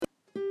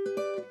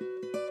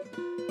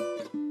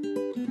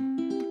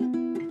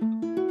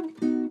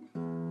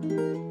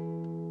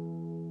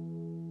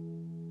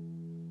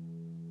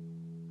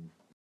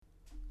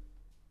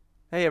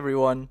Hey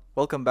everyone,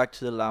 welcome back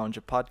to the Lounge,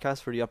 a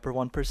podcast for the upper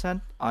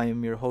 1%. I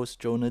am your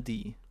host, Jonah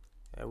D.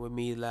 And with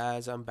me,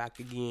 lads, I'm back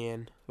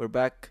again. We're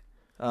back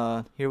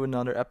here with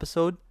another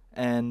episode,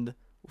 and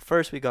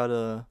first we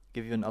gotta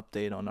give you an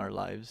update on our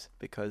lives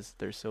because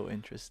they're so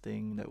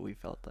interesting that we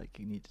felt like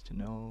you needed to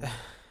know.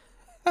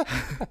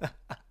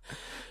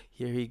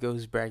 Here he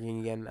goes bragging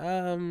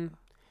again.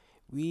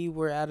 We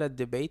were at a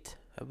debate,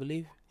 I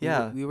believe.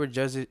 Yeah. We were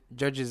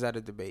judges at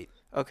a debate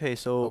Okay,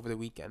 so over the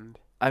weekend.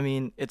 I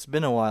mean, it's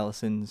been a while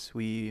since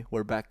we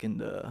were back in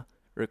the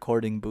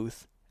recording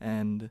booth,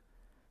 and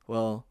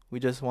well,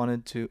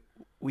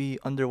 we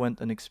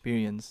underwent an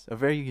experience, a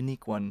very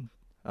unique one,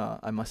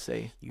 I must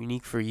say.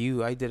 Unique for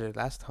you. I did it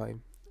last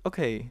time.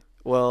 Okay,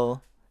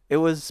 well, it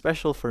was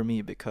special for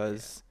me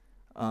because,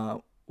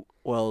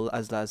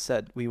 as Laz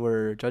said, we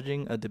were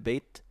judging a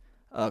debate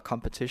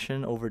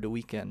competition over the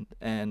weekend,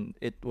 and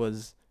it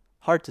was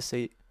hard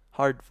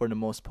for the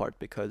most part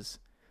because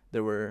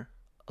there were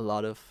a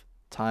lot of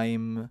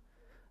time,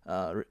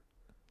 uh,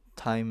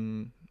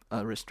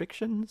 re-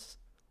 restrictions.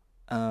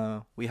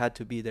 We had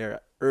to be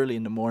there early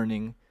in the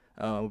morning.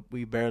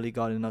 We barely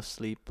got enough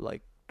sleep,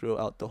 like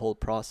throughout the whole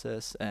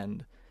process,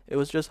 and it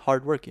was just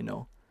hard work.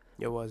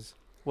 It was.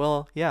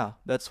 Well, yeah,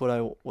 that's what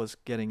I was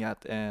getting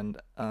at. And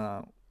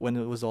when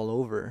it was all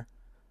over,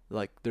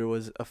 like there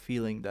was a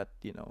feeling that,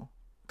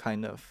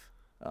 kind of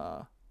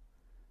uh,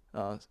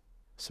 uh,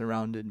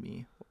 surrounded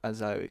me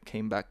as I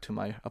came back to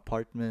my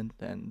apartment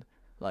and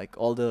like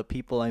all the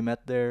people I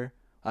met there,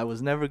 I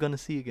was never going to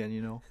see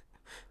again.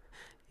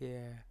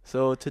 Yeah.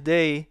 So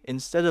today,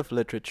 instead of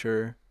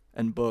literature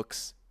and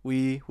books,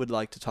 we would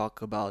like to talk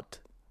about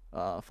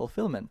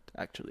fulfillment,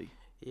 actually.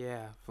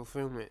 Yeah.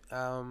 Fulfillment.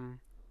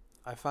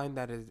 I find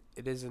that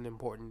it is an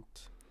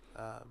important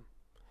um,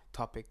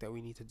 topic that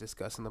we need to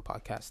discuss in the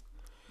podcast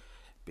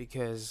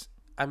because,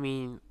 I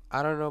mean,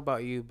 I don't know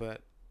about you,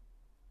 but,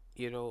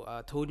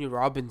 Tony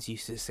Robbins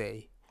used to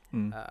say,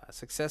 Mm.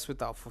 success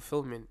without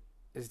fulfillment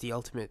is the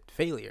ultimate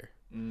failure.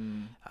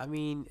 Mm. I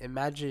mean,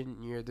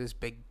 imagine you're this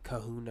big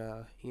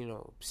kahuna,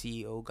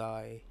 CEO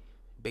guy,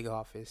 big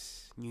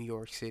office, New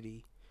York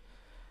City,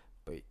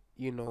 but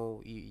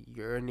you're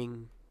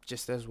earning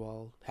just as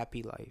well,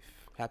 happy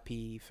life,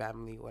 happy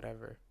family,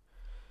 whatever.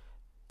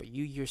 But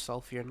you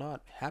yourself, you're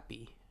not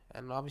happy.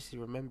 And obviously,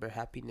 remember,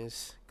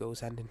 happiness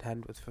goes hand in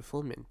hand with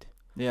fulfillment.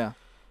 Yeah.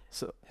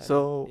 So, And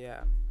so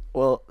yeah,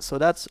 so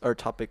that's our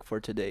topic for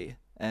today,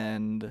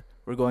 and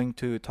we're going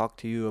to talk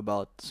to you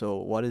about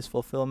what is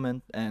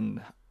fulfillment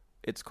and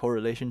its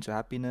correlation to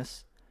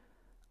happiness.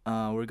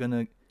 Uh, we're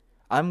gonna,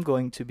 I'm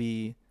going to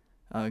be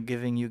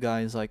giving you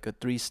guys like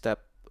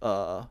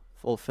a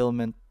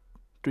fulfillment,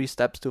 3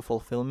 steps to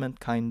fulfillment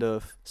kind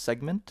of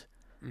segment,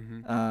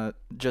 mm-hmm.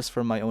 just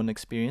from my own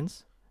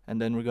experience,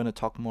 and then we're gonna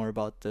talk more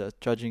about the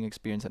judging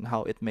experience and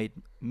how it made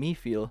me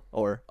feel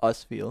or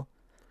us feel,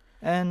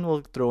 and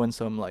we'll throw in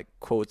some like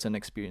quotes and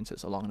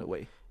experiences along the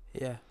way.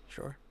 Yeah,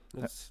 sure.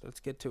 Let's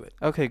get to it.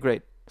 Okay,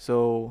 great.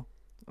 So,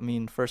 I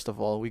mean, first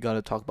of all, we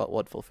gotta talk about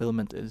what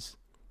fulfillment is.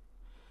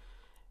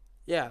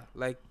 Yeah,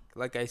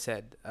 like I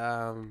said,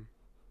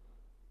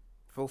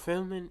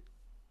 fulfillment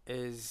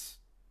is,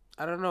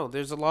 I don't know.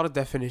 There's a lot of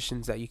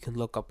definitions that you can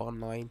look up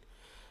online,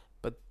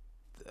 but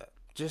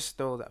just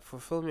know that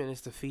fulfillment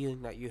is the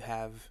feeling that you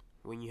have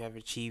when you have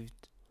achieved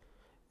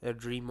a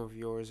dream of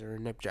yours or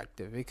an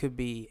objective. It could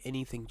be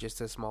anything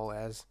just as small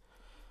as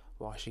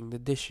washing the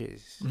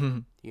dishes,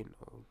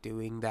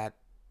 doing that,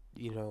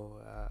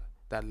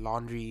 that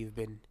laundry you've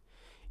been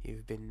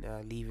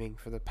leaving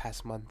for the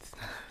past month.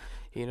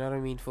 You know what I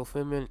mean?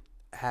 Fulfillment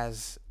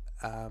has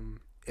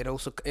it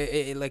also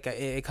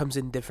it comes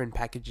in different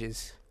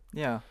packages,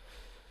 Yeah.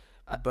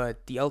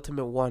 but the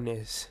ultimate one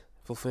is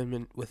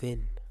fulfillment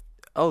within.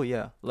 Oh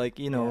yeah. Like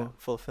Yeah.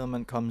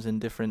 fulfillment comes in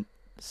different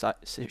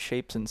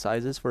shapes and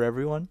sizes for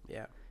everyone.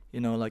 Yeah.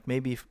 Like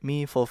maybe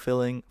me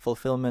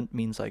fulfillment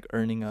means like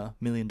earning $1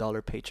 million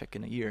paycheck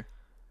in a year.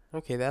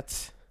 Okay,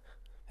 that's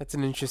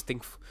an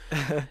interesting.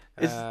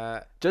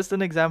 It's just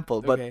an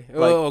example, but Okay.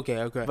 like,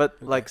 Okay. but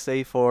Okay. like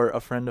say for a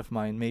friend of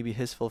mine, maybe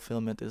his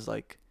fulfillment is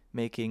like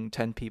making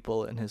 10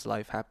 people in his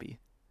life happy.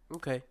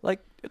 Okay. Like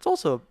it's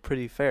also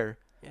pretty fair.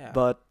 Yeah.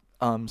 But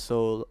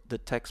so the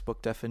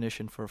textbook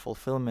definition for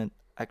fulfillment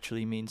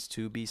actually means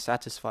to be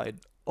satisfied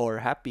or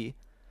happy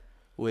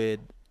with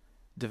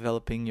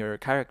developing your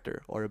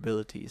character or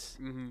abilities.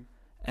 Mm-hmm.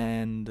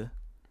 And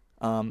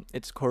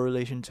its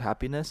correlation to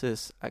happiness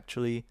is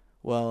actually,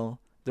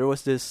 well, there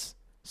was this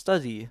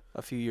study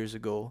a few years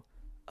ago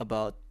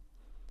about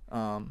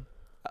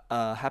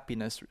a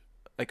happiness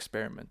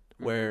experiment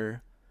Mhm.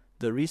 where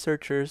the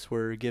researchers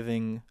were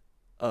giving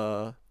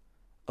a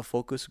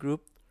focus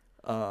group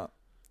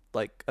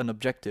like an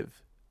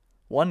objective.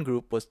 One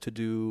group was to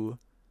do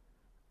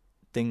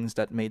things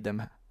that made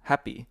them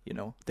happy,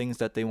 things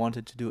that they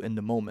wanted to do in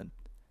the moment.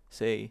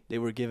 Say they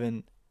were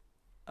given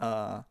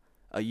a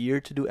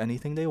year to do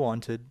anything they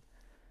wanted.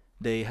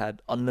 They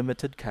had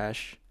unlimited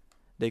cash.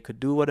 They could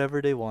do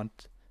whatever they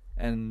want,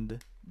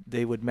 and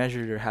they would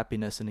measure their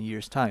happiness in a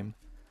year's time.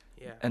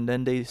 Yeah. And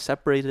then they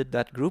separated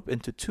that group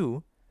into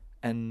two,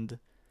 and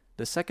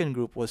the second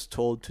group was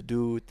told to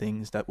do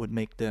things that would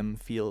make them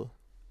feel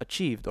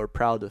achieved or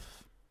proud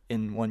of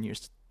in 1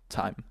 year's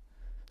time.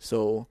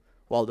 So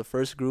while the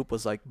first group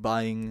was like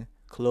buying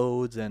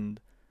clothes and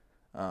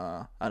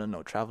I don't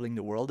know, traveling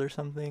the world or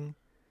something,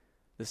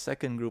 the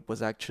second group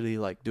was actually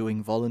like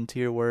doing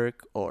volunteer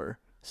work or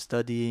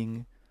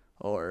studying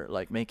or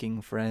like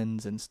making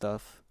friends and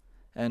stuff.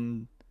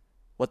 And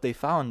what they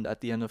found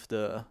at the end of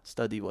the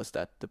study was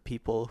that the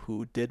people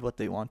who did what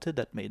they wanted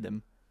that made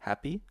them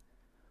happy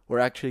were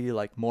actually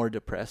like more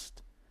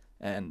depressed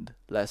and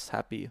less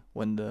happy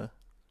when the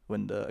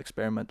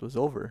experiment was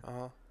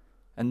over.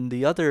 And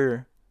the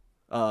other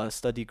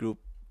study group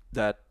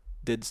that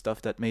did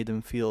stuff that made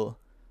them feel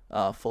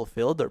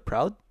fulfilled or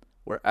proud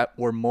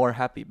were more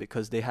happy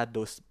because they had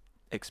those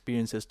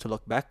experiences to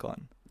look back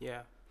on.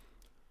 Yeah.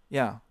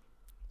 Yeah.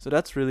 So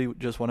that's really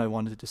just what I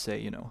wanted to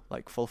say,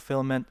 like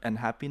fulfillment and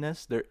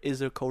happiness, there is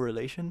a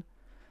correlation.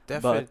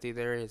 Definitely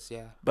there is,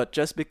 yeah. But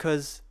just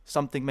because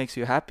something makes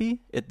you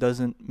happy, it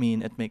doesn't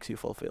mean it makes you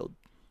fulfilled.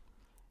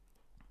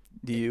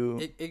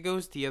 It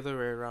goes the other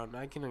way around.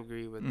 I can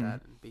agree with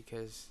that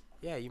because,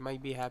 yeah, you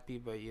might be happy,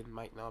 but you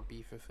might not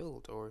be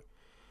fulfilled. Or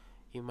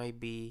you might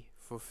be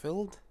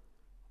fulfilled,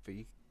 but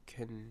you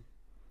can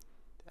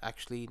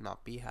actually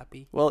not be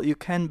happy. Well, you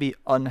can be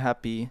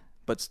unhappy,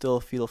 but still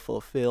feel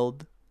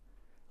fulfilled.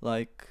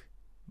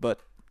 But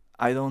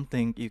I don't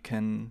think you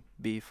can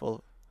be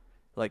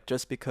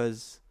just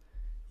because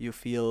you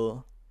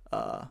feel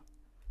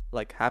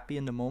like happy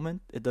in the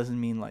moment, it doesn't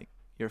mean like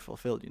you're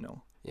fulfilled,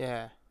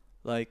 Yeah.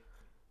 Like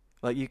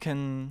you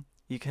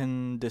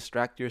can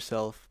distract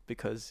yourself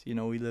because,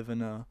 we live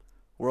in a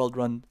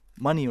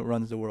money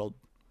runs the world.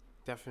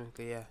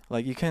 Definitely, yeah.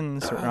 Like you can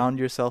surround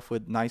yourself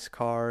with nice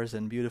cars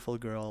and beautiful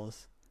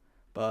girls,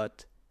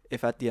 but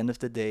if at the end of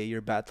the day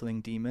you're battling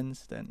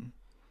demons, then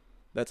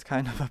that's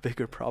kind of a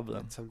bigger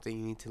problem. That's something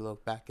you need to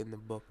look back in the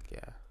book,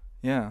 yeah.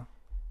 Yeah.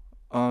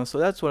 So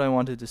that's what I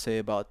wanted to say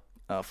about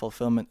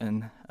fulfillment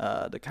and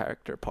the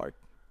character part.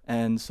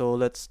 And so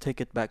let's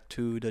take it back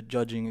to the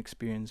judging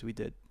experience we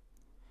did.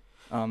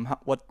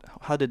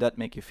 How did that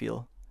make you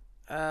feel?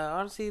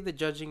 Honestly, the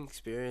judging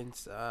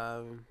experience,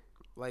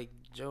 like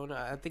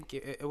Jonah, I think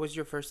it was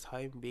your first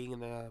time being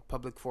in a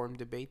public forum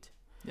debate.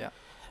 Yeah.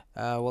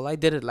 Well, I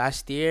did it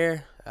last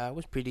year. It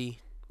was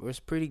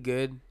pretty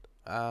good.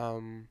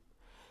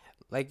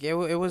 Like it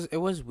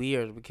was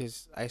weird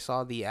because I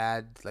saw the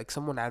ad, like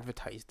someone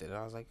advertised it, and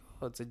I was like,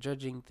 oh, it's a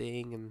judging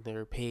thing, and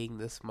they're paying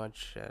this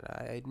much, and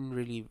I didn't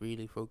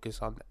really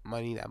focus on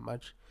money that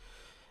much,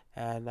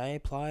 and I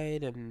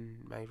applied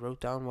and I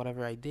wrote down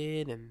whatever I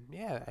did, and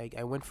yeah,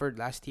 I went for it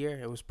last year.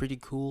 It was pretty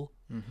cool.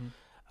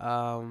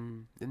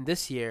 And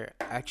this year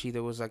actually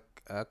there was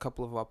like a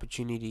couple of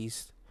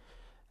opportunities,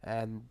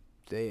 and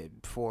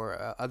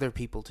for other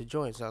people to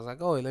join. So I was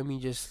like, oh, let me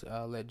just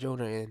let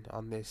Jonah in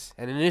on this.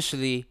 And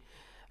initially,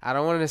 I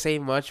don't want to say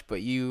much,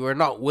 but you were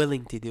not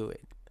willing to do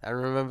it. I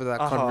remember that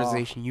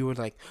conversation. You were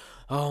like,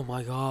 oh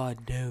my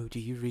God, no, do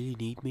you really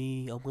need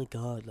me? Oh my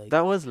God. Like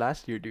that was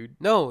last year, dude.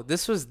 No,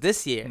 this was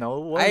this year. No,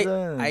 it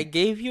wasn't. I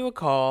gave you a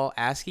call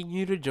asking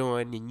you to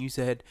join, and you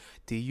said,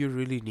 do you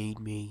really need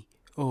me?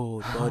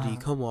 Oh, buddy,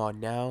 come on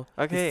now.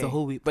 Okay. It's the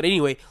whole week. But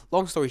anyway,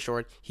 long story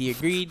short, he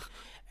agreed.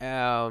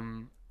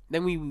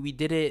 Then we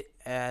did it,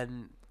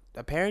 and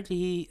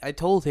apparently I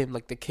told him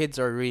like the kids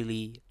are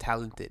really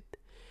talented.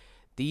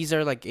 These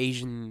are like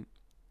Asian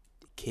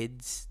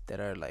kids that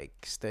are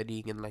like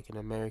studying in like an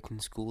American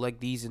school, like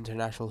these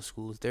international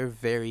schools. They're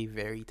very,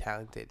 very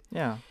talented.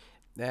 Yeah.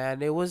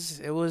 And it was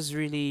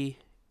really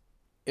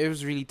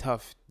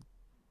tough,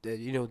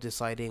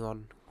 deciding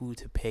on who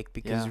to pick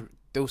because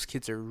those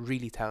kids are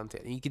really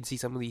talented. And you can see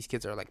some of these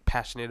kids are like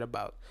passionate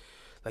about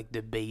like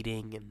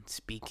debating and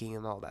speaking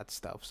and all that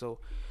stuff. So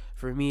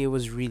for me, it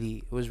was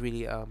really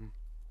a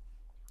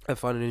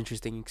fun and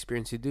interesting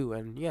experience to do.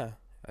 And yeah,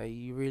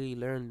 you really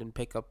learned and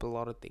pick up a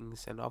lot of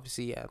things. And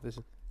obviously,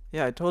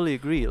 yeah, I totally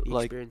agree.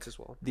 Like experience as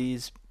well.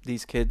 These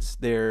kids,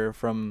 they're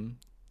from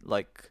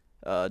like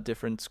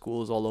different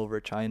schools all over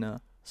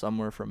China. Some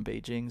were from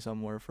Beijing,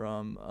 some were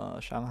from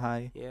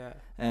Shanghai. Yeah.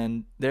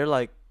 And they're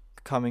like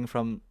coming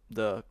from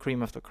the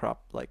cream of the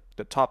crop, like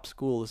the top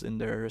schools in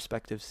their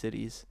respective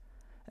cities.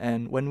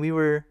 And when we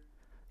were,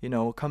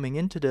 coming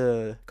into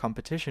the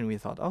competition, we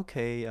thought,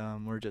 okay,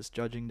 we're just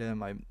judging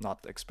them. I'm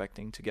not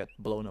expecting to get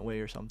blown away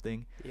or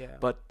something. Yeah.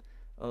 But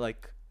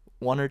like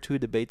 1 or 2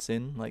 debates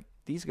in, like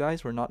these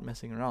guys were not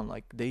messing around.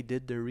 Like they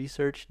did their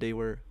research. They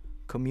were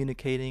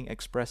communicating,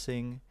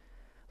 expressing.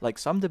 Like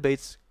some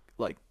debates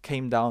like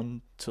came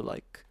down to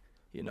like,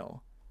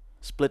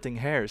 splitting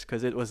hairs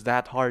because it was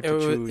that hard to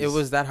choose. It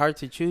was that hard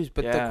to choose.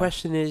 But the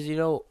question is,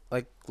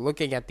 like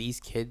looking at these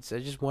kids, I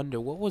just wonder,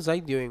 what was I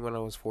doing when I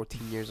was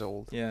 14 years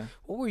old? Yeah.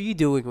 What were you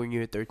doing when you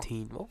were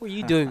 13? What were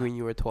you doing when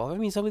you were 12? I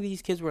mean, some of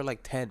these kids were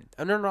like 10.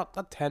 No,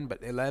 not 10,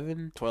 but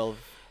 11. 12.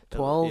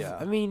 12. Yeah.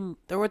 I mean,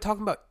 they were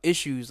talking about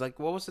issues. Like,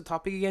 what was the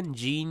topic again?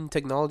 Gene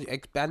technology,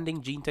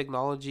 expanding gene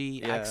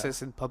technology,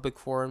 access in public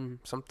forum,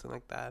 something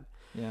like that.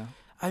 Yeah.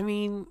 I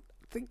mean,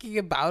 thinking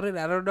about it,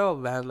 I don't know,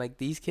 man. Like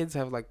these kids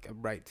have like a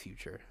bright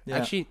future. Yeah.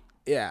 Actually,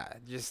 yeah.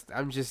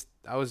 I was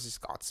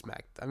just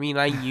gobsmacked. I mean,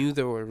 I knew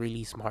they were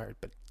really smart,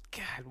 but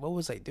God, what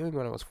was I doing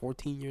when I was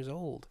 14 years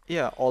old?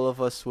 Yeah, all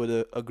of us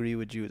would agree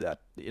with you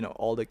that,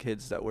 all the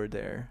kids that were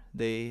there,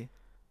 they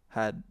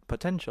had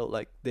potential.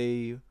 Like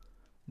they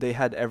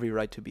had every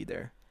right to be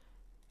there.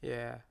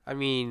 Yeah, I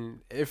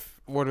mean, if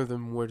one of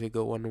them were to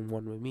go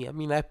 1-on-1 with me, I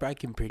mean, I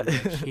can pretty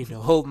much,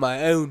 hold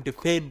my own,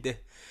 defend.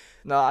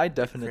 No, I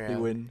definitely Crowd.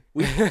 win.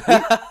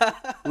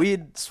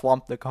 We'd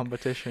swamp the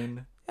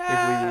competition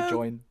if we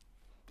joined.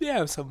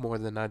 Yeah, some more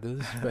than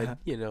others, but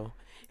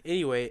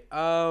Anyway,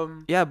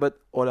 Yeah, but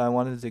what I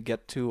wanted to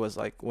get to was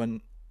like when,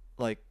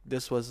 like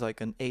this was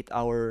like an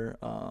 8-hour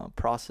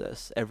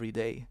process every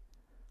day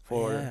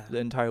for Yeah. the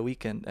entire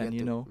weekend, and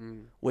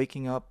mm,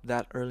 waking up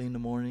that early in the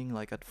morning,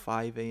 like at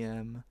 5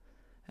 a.m.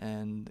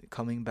 and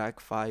coming back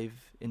 5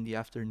 in the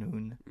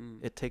afternoon,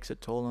 it takes a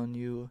toll on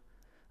you.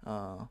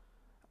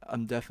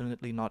 I'm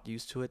definitely not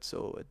used to it,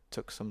 so it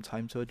took some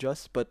time to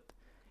adjust. But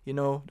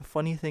the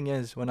funny thing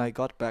is, when I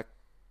got back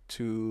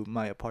to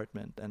my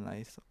apartment, and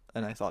I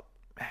thought,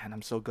 man,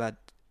 I'm so glad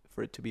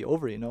for it to be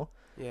over.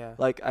 yeah.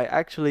 Like I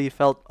actually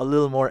felt a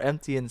little more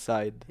empty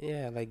inside.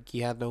 Yeah, like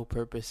you had no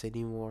purpose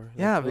anymore.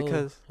 Yeah, Like, oh,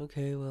 because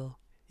okay, well.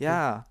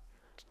 yeah,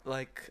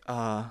 like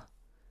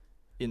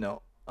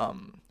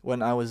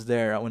when I was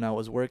there, when I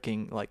was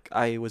working, like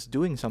I was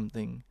doing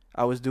something.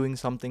 I was doing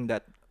something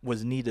that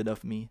was needed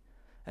of me.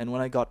 And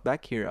when I got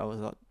back here, I was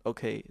like,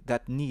 okay,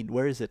 that need,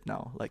 where is it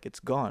now? Like it's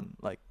gone.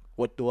 Like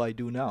what do I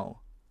do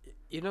now?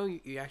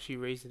 You actually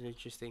raised an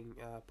interesting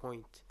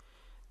point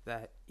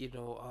that you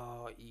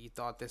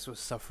thought this was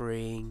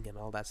suffering and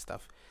all that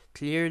stuff.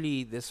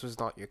 Clearly, this was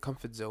not your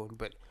comfort zone.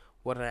 But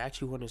what I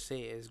actually want to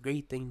say is,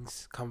 great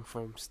things come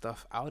from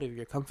stuff out of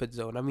your comfort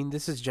zone. I mean,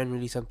 this is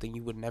generally something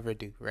you would never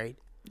do, right?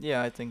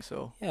 Yeah, I think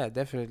so. Yeah,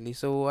 definitely.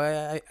 So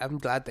I'm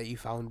glad that you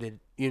found it,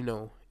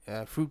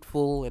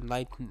 fruitful and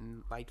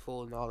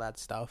lightful and all that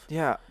stuff.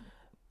 Yeah.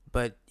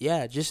 But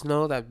yeah, just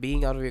know that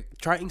being out of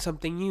trying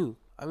something new.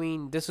 I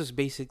mean, this is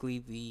basically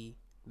the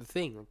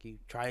thing. Like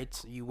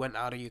you went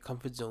out of your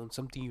comfort zone,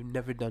 something you've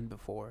never done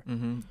before.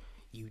 Mhm.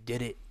 You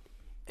did it,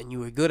 and you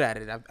were good at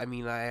it. I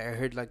mean, I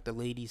heard like the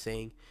lady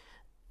saying,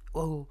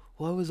 "Oh,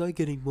 why was I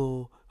getting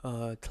more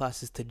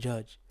classes to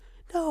judge?"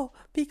 No,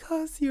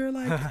 because you're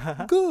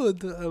like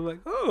good. I'm like,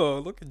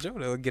 oh, look at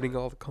Jonah getting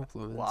all the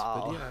compliments.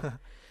 Wow. But yeah.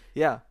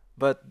 Yeah,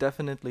 but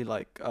definitely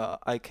like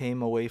I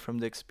came away from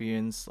the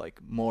experience like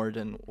more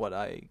than what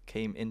I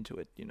came into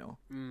it.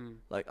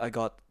 Like I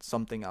got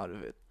something out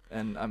of it,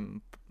 and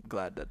I'm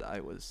glad that I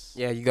was.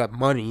 Yeah, you got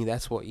money.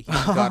 That's what you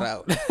got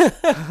out.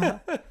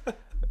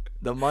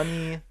 The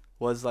money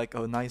was like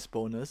a nice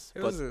bonus,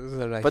 It was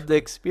a nice. but the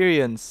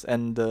experience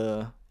and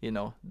the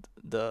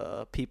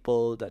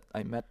people that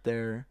I met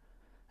there,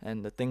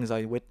 and the things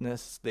I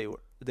witnessed,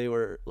 they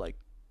were like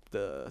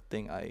the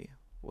thing I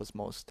was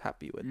most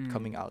happy with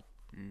coming out.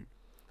 Mm.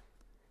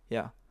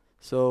 Yeah.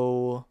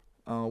 So,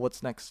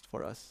 what's next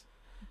for us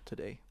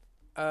today?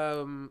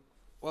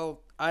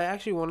 Well, I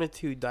actually wanted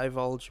to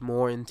divulge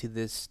more into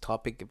this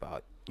topic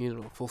about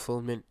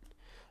fulfillment.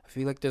 I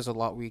feel like there's a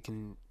lot we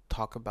can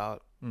talk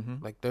about.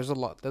 Mm-hmm. Like there's a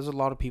lot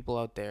of people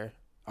out there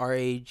our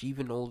age,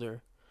 even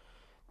older.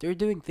 They're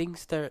doing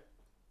things that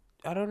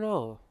I don't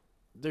know.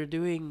 They're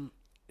doing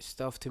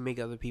stuff to make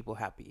other people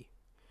happy.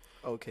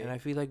 Okay. And I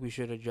feel like we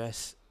should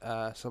address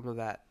some of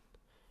that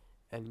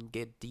and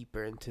get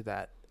deeper into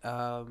that.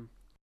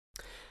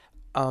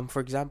 For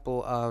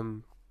example,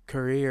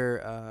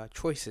 career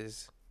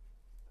choices.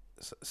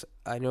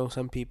 I know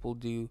some people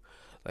do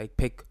like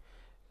pick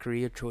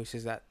career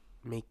choices that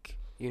make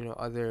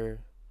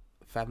other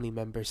family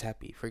members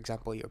happy. For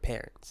example, your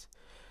parents,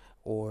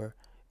 or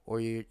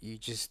you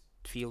just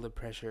feel the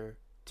pressure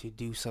to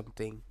do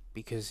something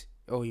because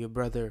your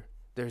brother,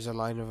 there's a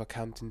line of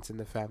accountants in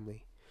the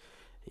family.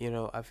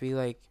 I feel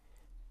like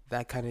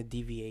that kind of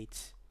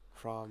deviates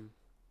from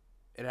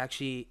it.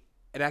 Actually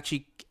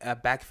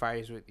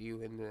backfires with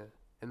you in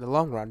the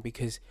long run,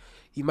 because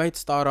you might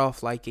start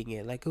off liking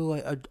it, like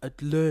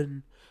I'd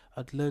learn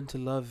to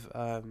love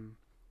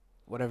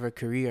whatever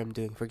career I'm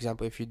doing. For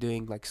example, if you're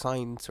doing like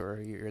science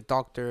or you're a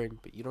doctor,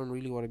 but you don't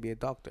really want to be a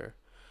doctor.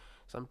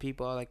 Some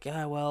people are like,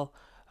 yeah, well,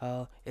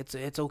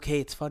 it's okay,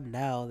 it's fun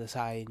now. That's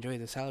how I enjoy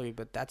the salary,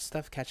 but that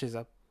stuff catches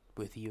up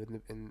with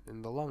you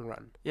in the long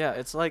run. Yeah,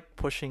 it's like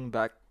pushing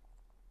back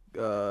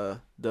the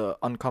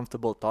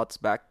uncomfortable thoughts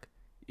back.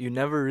 You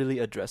never really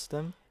address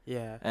them.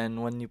 Yeah.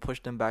 And when you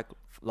push them back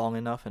long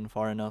enough and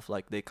far enough,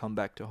 like they come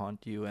back to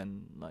haunt you,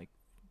 and like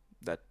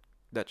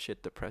that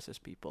shit depresses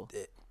people.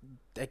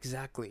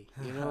 Exactly.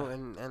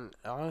 And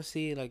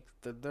honestly, like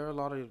there are a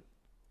lot of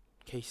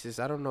cases.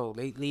 I don't know.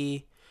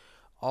 Lately,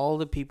 all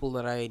the people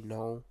that I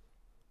know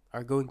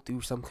are going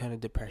through some kind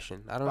of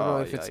depression. I don't know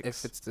if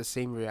it's the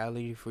same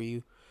reality for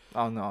you.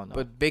 Oh no.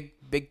 But big,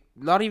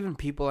 not even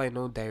people I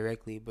know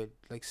directly, but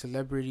like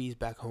celebrities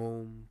back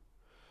home,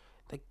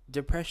 like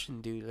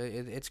depression, dude.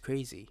 It's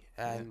crazy,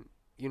 and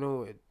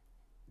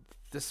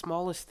the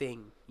smallest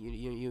thing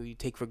you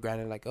take for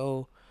granted, like,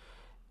 oh,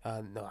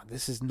 no,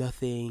 this is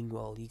nothing.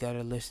 Well, you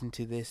gotta listen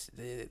to this.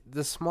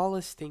 The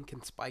smallest thing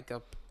can spike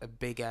up a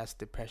big ass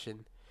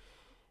depression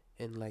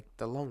in like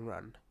the long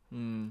run.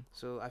 Mm.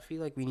 So I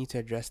feel like we need to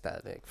address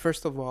that. Like,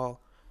 first of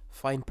all,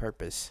 find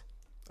purpose.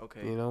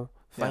 Okay. You know,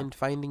 Yeah.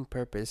 finding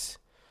purpose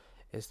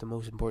is the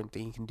most important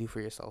thing you can do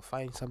for yourself.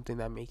 Find something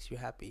that makes you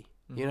happy.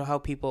 Mhm. You know how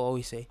people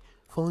always say,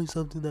 find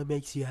something that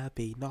makes you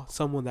happy, not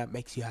someone that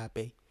makes you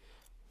happy.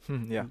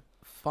 Yeah.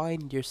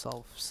 Find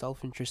yourself,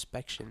 self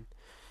introspection,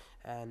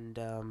 and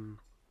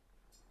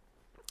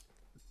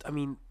I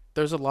mean,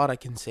 there's a lot I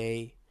can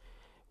say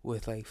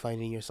with like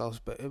finding yourselves,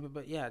 but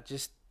yeah,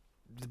 just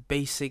the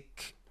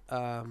basic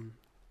in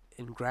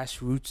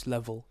grassroots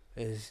level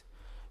is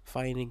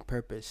finding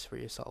purpose for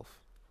yourself.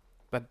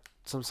 But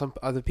some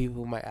other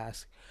people might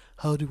ask,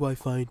 how do I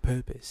find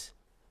purpose?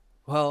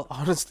 Well,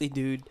 honestly,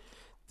 dude,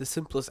 the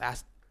simplest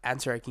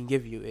answer I can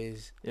give you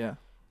is Yeah.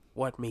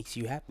 what makes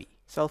you happy.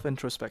 Self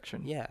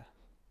introspection. Yeah.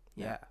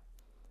 Yeah. Yeah.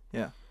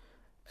 Yeah.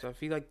 So I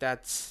feel like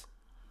that's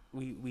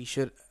we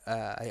should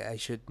I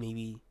should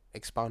maybe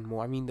expound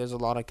more. I mean, there's a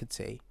lot I could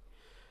say,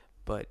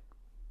 but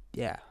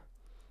yeah,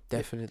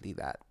 definitely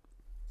that.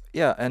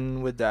 Yeah,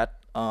 and with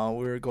that,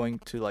 we're going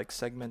to like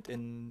segment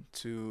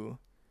into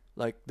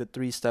like the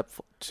 3 step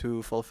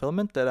to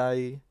fulfillment that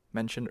I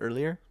mentioned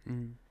earlier.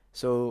 Mm.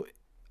 So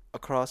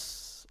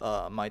across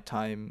my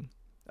time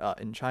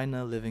in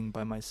China, living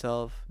by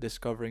myself,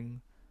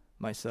 discovering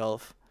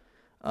myself,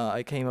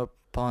 I came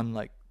upon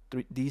like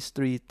these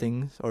 3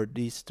 things or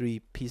these 3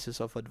 pieces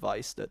of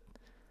advice that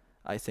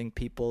I think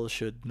people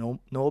should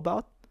know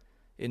about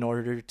in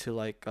order to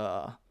like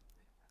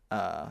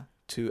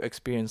to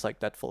experience like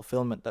that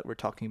fulfillment that we're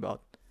talking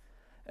about.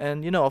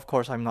 And of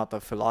course, I'm not a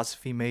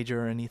philosophy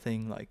major or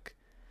anything. Like,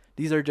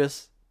 these are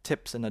just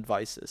tips and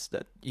advices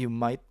that you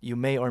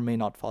may or may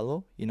not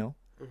follow.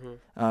 Mm-hmm.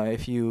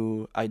 If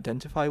you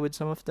identify with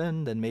some of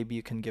them, then maybe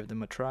you can give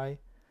them a try.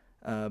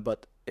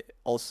 But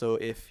also,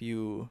 if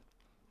you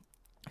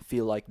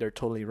feel like they're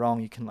totally wrong,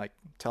 you can like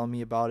tell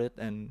me about it,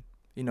 and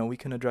we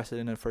can address it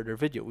in a further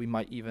video. We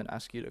might even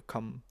ask you to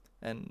come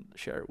and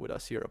share with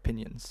us your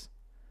opinions.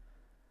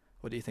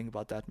 What do you think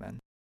about that, man?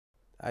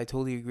 I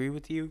totally agree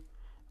with you.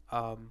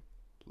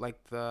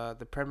 Like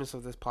the premise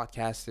of this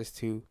podcast is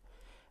to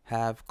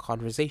have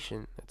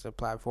conversation. It's a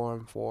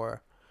platform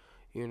for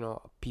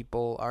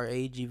people our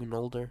age, even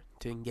older,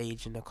 to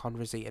engage in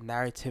a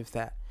narrative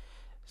that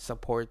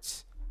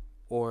supports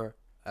or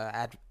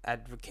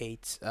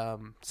advocates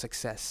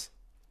success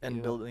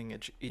And building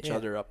each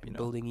other up,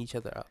 building each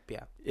other up.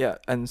 Yeah. Yeah,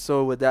 and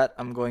so with that,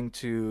 I'm going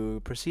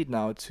to proceed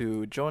now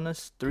to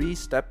Jonah's 3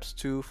 steps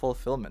to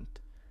fulfillment.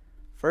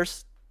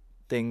 First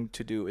thing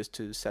to do is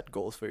to set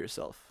goals for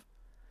yourself.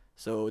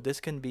 So this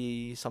can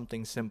be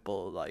something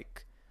simple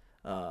like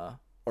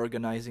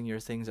organizing your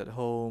things at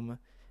home,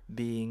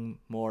 being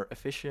more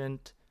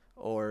efficient,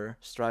 or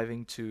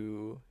striving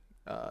to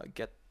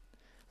get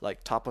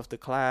like top of the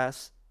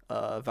class,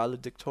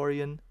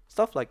 valedictorian,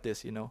 stuff like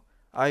this.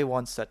 I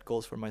once set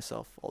goals for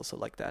myself also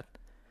like that.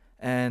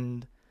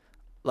 And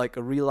like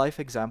a real life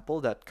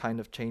example that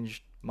kind of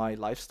changed my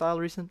lifestyle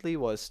recently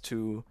was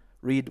to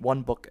read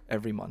 1 book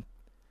every month.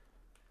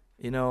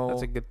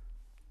 That's a good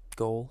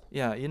goal.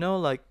 Yeah,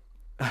 like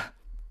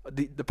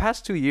the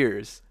past 2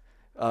 years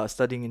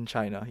studying in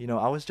China,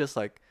 I was just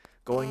like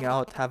going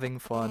out having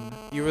fun.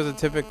 You were the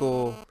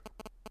typical,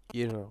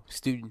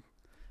 student.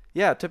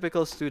 Yeah,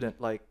 typical student,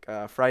 like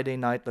Friday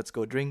night, let's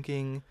go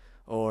drinking,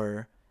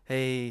 or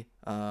hey,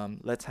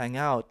 let's hang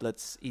out,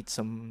 let's eat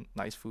some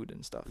nice food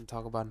and stuff. And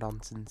talk about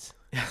nonsense.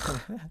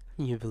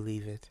 You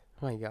believe it.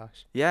 Oh my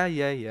gosh.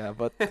 Yeah,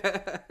 but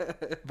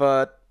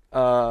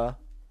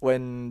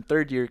when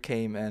 3rd year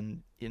came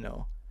and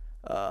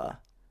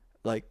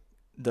like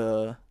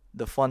the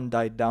fun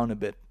died down a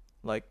bit,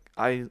 like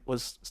I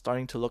was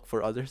starting to look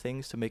for other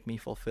things to make me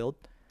fulfilled,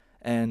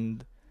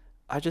 and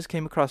I just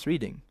came across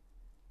reading,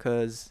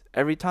 because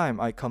every time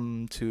I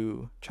come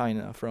to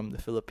China from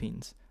the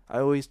Philippines, I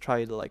always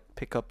try to like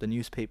pick up the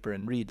newspaper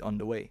and read on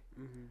the way.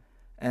 Mm-hmm.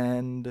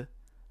 And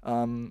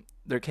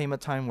there came a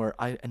time where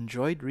I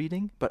enjoyed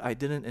reading, but I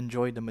didn't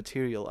enjoy the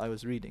material I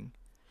was reading,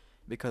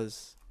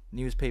 because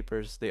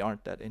newspapers, they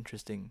aren't that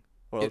interesting,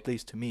 or at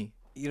least to me.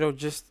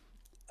 Just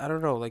I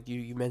don't know, like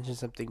you mentioned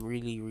something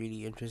really,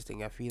 really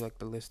interesting. I feel like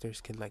the listeners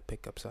can like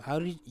pick up. So how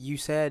did you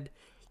said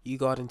you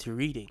got into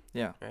reading,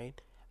 Yeah. right?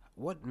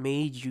 What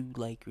made you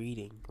like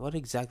reading? What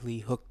exactly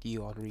hooked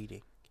you on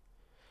reading?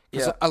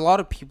 Because Yeah. a lot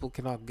of people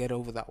cannot get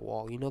over that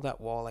wall. You know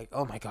that wall, like,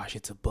 oh my gosh,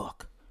 it's a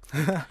book.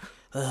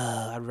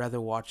 I'd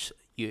rather watch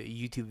a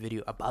YouTube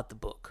video about the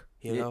book.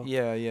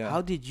 Yeah.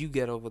 How did you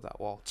get over that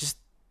wall? Just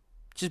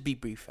be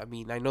brief. I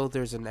mean, I know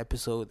there's an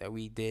episode that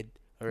we did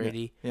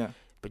already. Yeah.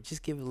 But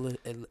just give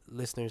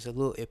listeners a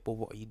little ip of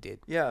what you did.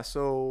 Yeah,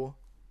 so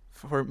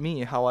for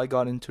me, how I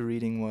got into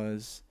reading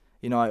was,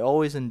 I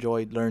always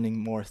enjoyed learning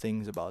more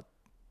things about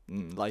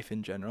life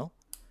in general.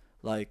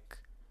 Like,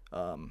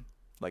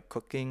 like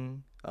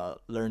cooking,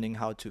 learning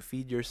how to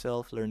feed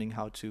yourself, learning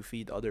how to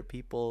feed other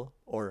people,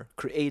 or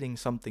creating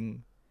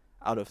something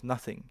out of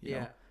nothing. You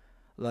know,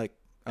 like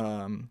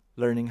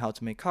learning how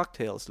to make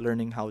cocktails,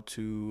 learning how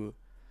to,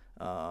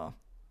 I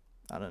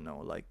don't know,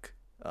 like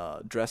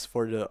dress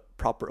for the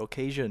proper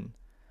occasion.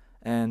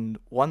 And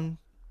one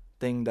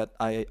thing that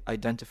I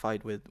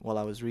identified with while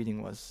I was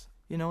reading was,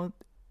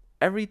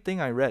 everything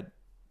I read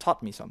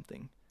taught me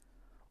something,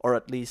 or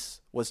at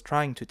least was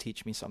trying to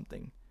teach me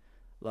something.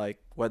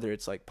 Like whether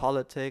it's like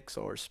politics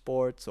or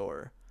sports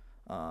or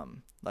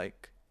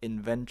like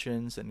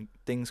inventions and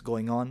things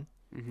going on.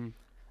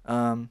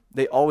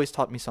 They always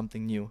taught me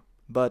something new.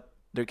 But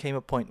there came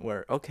a point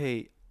where,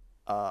 okay,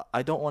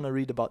 I don't want to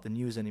read about the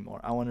news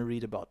anymore. I want to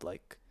read about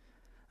like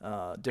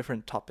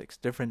different topics,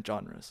 different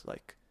genres,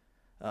 like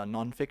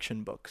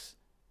nonfiction books,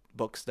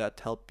 books that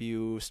help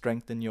you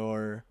strengthen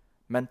your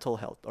mental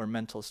health or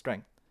mental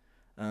strength.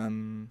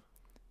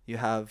 You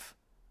have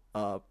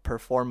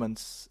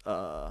performance,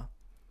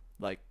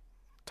 like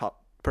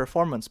top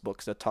performance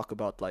books that talk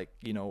about like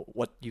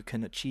what you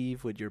can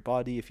achieve with your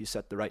body if you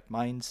set the right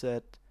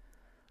mindset.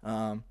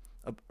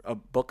 A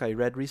book I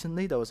read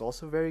recently that was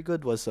also very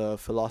good was a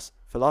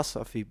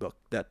philosophy book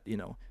that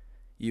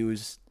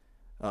used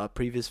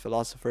previous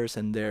philosophers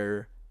and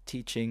their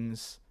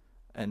teachings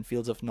and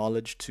fields of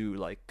knowledge to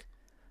like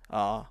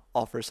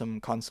offer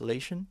some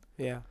consolation.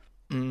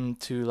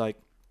 To like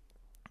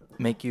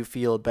make you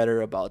feel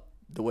better about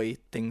the way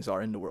things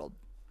are in the world.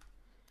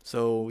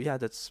 So yeah,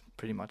 that's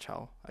pretty much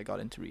how I got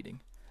into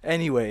reading.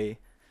 Anyway,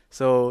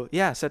 so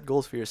yeah, set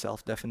goals for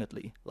yourself,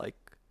 definitely. Like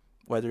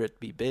whether it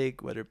be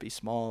big, whether it be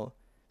small,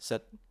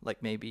 set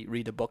like maybe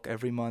read a book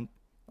every month.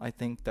 I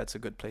think that's a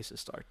good place to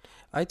start.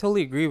 I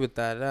totally agree with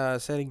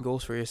that. Setting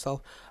goals for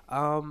yourself.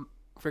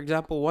 For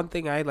example, one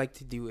thing I like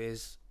to do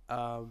is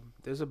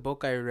there's a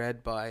book I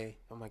read by,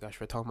 oh my gosh,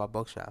 we're talking about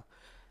books now.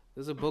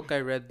 There's a book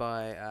I read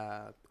by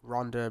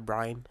Rhonda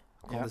Bryan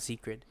called The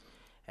Secret.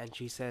 And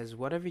she says,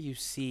 whatever you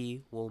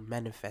see will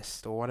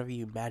manifest, or whatever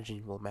you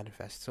imagine will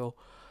manifest. So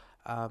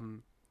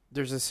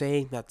there's a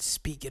saying that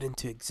speak it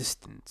into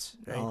existence,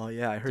 right? Oh,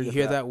 yeah, I heard you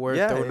hear that word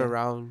thrown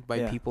around by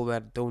Yeah. people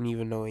that don't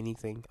even know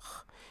anything.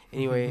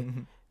 Anyway,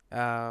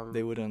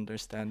 they wouldn't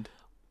understand.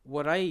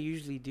 what I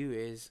usually do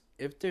is,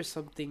 if there's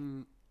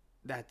something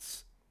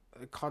that's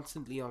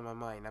constantly on my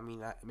mind, I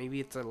mean, maybe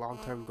it's a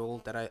long-term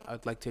goal that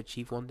I'd like to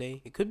achieve one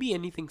day. It could be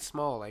anything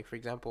small, like, for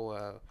example,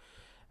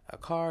 a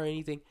car or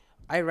anything.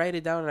 I write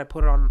it down and I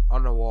put it on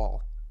a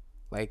wall.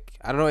 Like,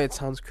 I don't know, it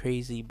sounds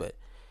crazy, but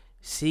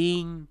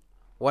seeing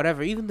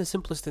whatever, even the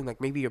simplest thing, like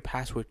maybe your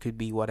password could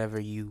be whatever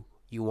you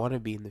want to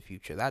be in the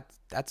future.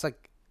 That's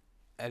like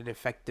an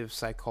effective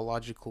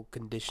psychological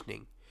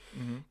conditioning,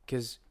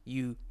 because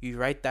you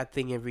write that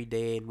thing every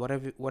day, and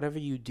whatever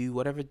you do,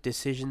 whatever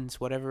decisions,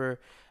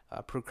 whatever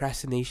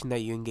procrastination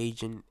that you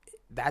engage in,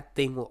 that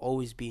thing will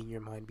always be in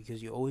your mind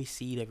because you always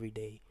see it every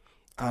day.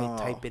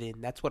 Type it in.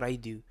 That's what I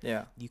do.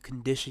 Yeah. You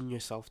condition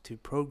yourself to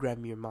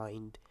program your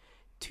mind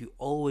to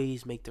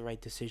always make the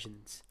right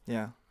decisions.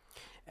 Yeah.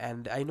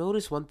 And I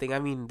noticed one thing. I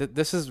mean,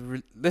 this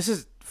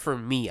is for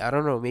me. I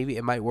don't know. Maybe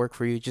it might work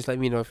for you. Just let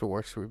me know if it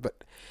works for you.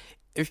 But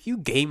if you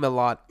game a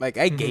lot, like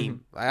I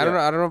game, I don't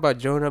know about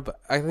Jonah, but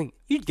I think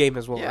you game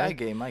as well. Yeah, right?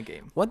 I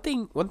game. One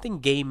thing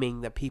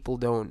gaming that people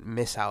don't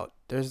miss out.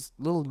 There's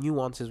little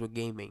nuances with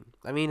gaming.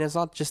 I mean, it's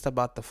not just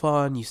about the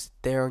fun. You sit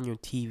there on your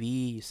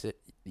TV.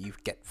 You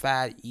get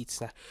fat, eat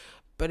snack,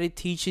 but it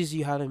teaches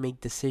you how to make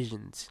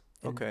decisions.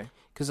 Okay.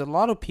 Because a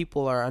lot of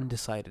people are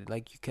undecided.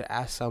 Like, you could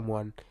ask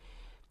someone,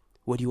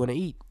 what do you want to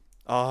eat?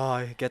 Oh,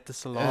 I get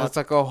this a lot. And it's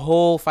like a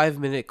whole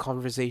 5-minute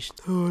conversation.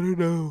 Oh, I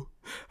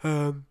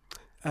don't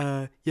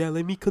know. Yeah,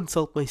 let me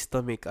consult my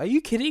stomach. Are you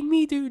kidding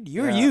me, dude?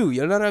 You're you.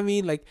 You know what I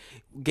mean? Like,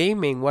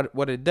 gaming,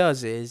 what it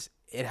does is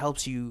it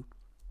helps you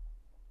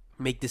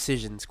make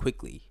decisions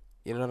quickly.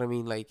 You know what I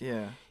mean? Like,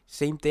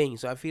 same thing.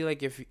 So I feel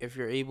like if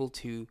you're able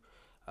to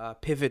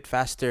pivot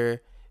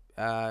faster,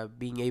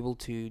 being able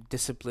to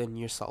discipline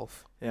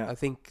yourself, I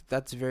think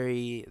that's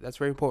very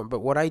important. But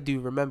what I do,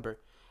 remember,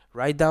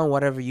 write down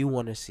whatever you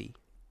want to see,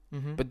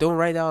 but don't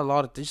write down a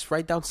lot. Just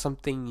write down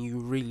something you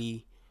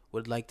really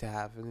would like to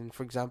have. And then,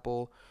 for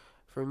example,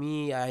 for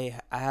me,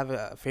 I have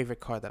a favorite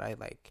car that I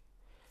like.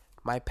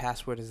 My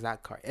password is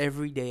that car.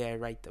 Every day I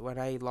write when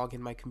I log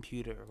in my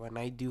computer, when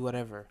I do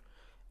whatever,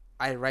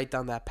 I write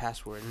down that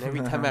password, and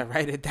every time I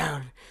write it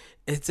down,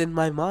 it's in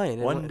my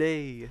mind. One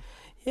day.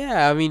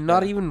 Yeah, I mean,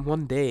 not even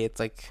one day. It's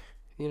like,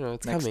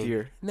 it's next coming.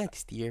 year.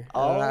 Next year.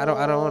 Oh. I don't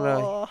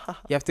want to.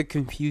 You have to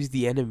confuse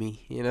the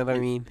enemy. You know what I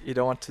mean? You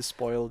don't want to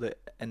spoil the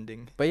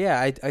ending. But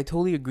yeah, I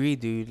totally agree,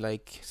 dude.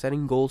 Like,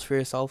 setting goals for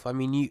yourself. I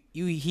mean,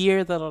 you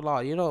hear that a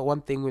lot.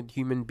 One thing with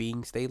human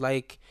beings, they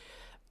like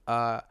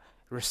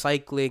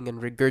recycling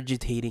and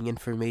regurgitating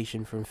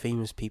information from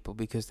famous people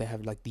because they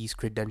have like these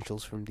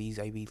credentials from these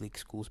Ivy League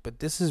schools. But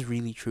this is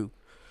really true.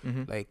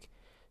 Like,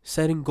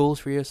 setting goals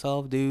for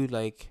yourself, dude.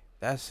 Like,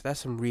 that's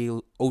some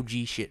real OG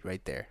shit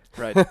right there.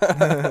 Right.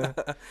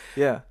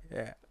 Yeah.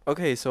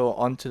 Okay, so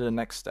on to the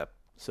next step.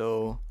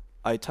 So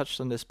I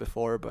touched on this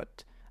before,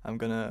 but I'm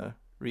gonna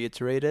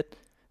reiterate it.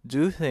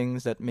 Do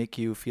things that make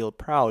you feel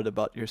proud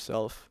about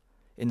yourself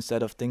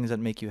instead of things that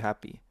make you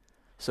happy.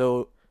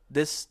 So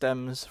this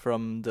stems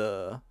from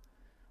the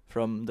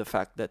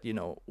fact that,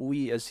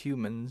 we as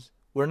humans,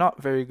 we're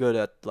not very good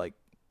at like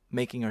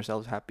making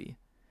ourselves happy.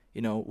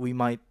 We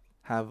might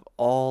have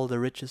all the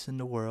riches in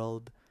the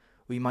world.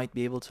 We might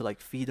be able to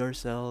like feed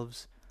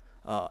ourselves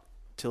uh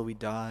till we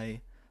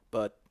die,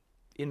 but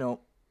you know,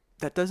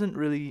 that doesn't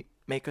really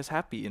make us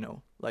happy.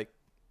 Like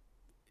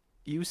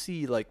you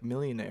see like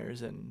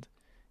millionaires and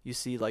you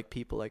see like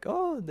people like,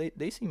 oh,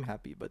 they seem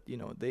happy, but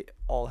they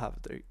all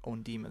have their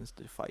own demons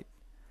to fight.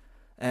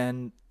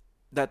 And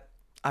that,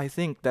 I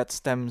think that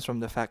stems from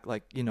the fact,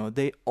 like,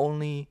 they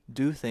only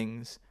do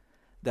things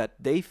that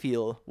they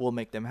feel will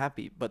make them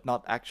happy, but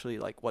not actually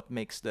like what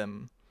makes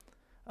them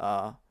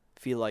uh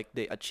feel like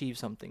they achieve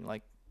something.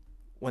 Like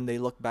when they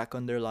look back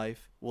on their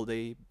life, will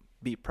they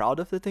be proud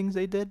of the things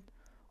they did,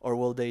 or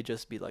will they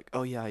just be like,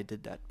 oh yeah, I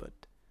did that, but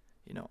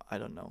I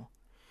don't know.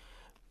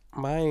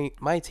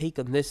 My take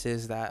on this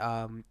is that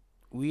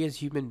we as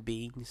human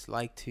beings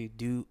like to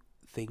do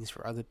things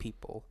for other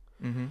people.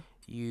 Mhm.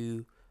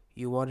 You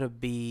you want to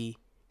be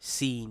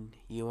seen.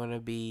 You want to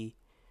be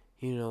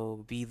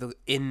the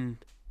in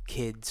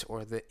kids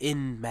or the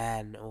in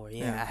man, or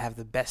Yeah. I have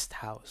the best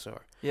house,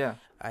 or Yeah.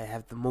 I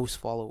have the most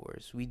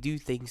followers. We do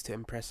things to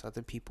impress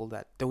other people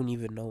that don't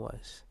even know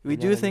us. We You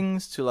know do what I mean?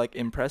 things to like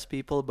impress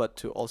people, but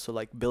to also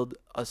like build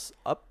us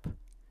up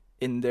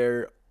in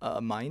their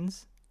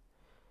minds,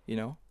 you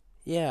know?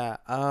 Yeah.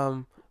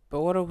 But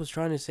what I was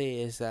trying to say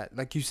is that,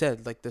 like you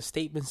said, like the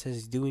statement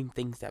says, doing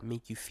things that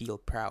make you feel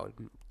proud.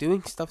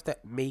 Doing stuff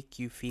that make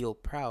you feel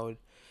proud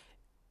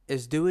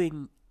is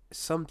doing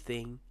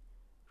something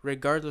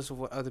regardless of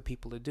what other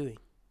people are doing.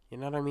 You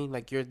know what I mean?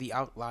 Like you're the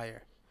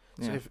outlier.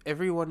 So Yeah. if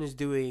everyone is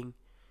doing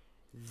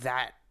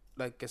that,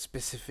 like a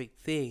specific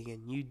thing,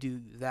 and you do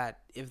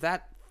that, if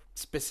that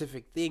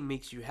specific thing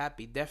makes you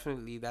happy,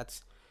 definitely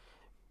that's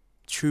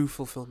true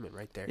fulfillment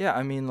right there. Yeah,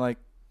 I mean, like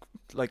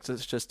let's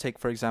just take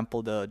for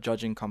example the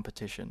judging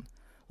competition.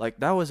 Like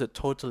that was a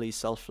totally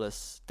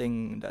selfless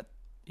thing that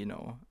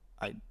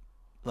I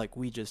like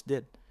we just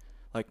did.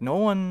 Like no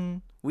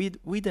one, we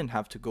didn't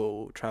have to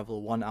go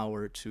travel 1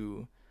 hour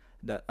to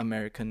that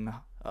American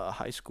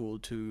high school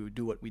to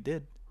do what we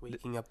did.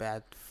 Waking up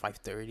at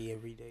 5:30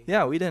 every day.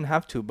 Yeah, we didn't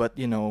have to, but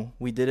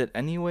we did it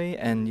anyway.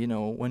 And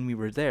when we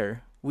were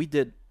there, we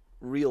did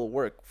real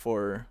work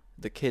for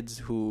the kids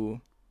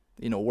who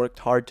worked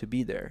hard to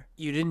be there.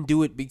 You didn't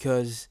do it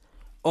because,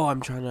 oh, I'm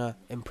trying to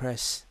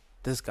impress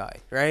this guy,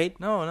 right?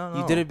 No, no, no.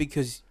 You did it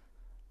because,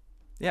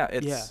 Yeah,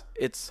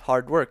 it's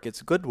hard work.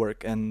 It's good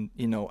work, and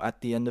at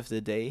the end of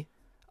the day,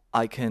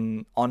 I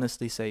can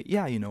honestly say,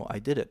 yeah, I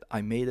did it.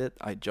 I made it.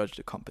 I judged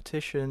the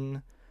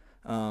competition.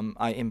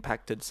 I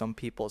impacted some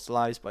people's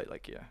lives by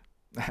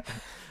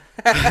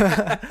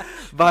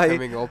by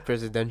becoming all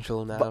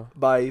presidential now.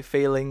 by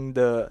failing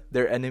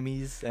their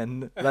enemies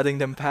and letting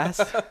them pass.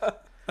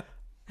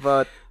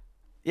 But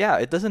yeah,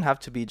 it doesn't have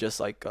to be just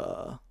like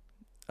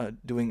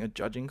doing a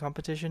judging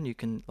competition. You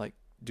can like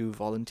do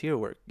volunteer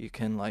work. You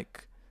can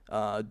like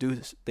do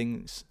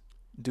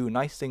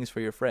nice things for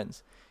your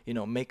friends.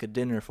 Make a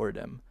dinner for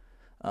them.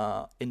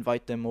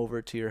 Invite them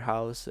over to your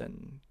house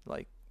and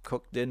like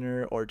cook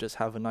dinner or just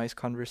have a nice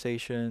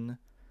conversation.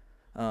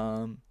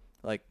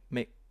 Like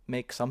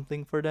make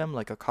something for them,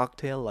 like a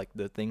cocktail, like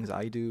the things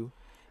I do.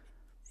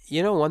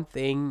 One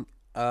thing,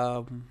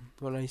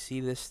 when I see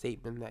this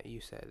statement that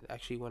you said,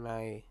 actually when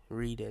I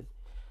read it,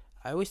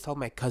 I always tell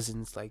my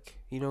cousins, like,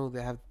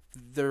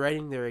 they're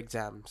writing their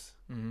exams,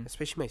 Mm-hmm.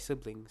 especially my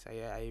siblings.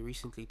 I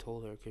recently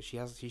told her, because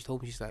she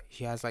told me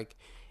she has like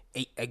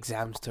 8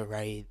 exams to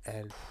write,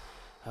 and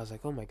I was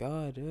like, oh my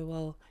god,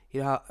 well,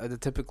 how the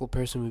typical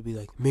person would be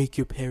like, make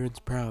your parents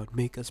proud,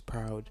 make us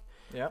proud.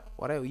 Yeah.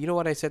 What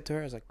I said to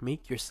her? I was like,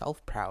 make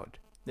yourself proud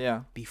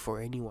Yeah. before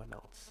anyone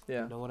else.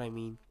 Yeah. You know what I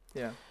mean?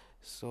 Yeah.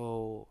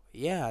 So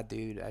yeah,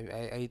 dude,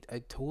 I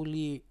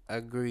totally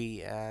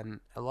agree, and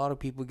a lot of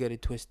people get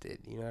it twisted.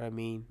 You know what I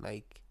mean?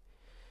 Like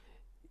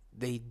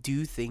they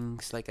do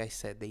things, like I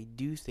said, they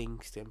do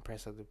things to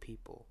impress other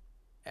people,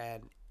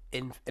 and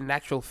in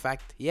actual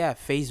fact, yeah,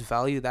 face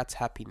value, that's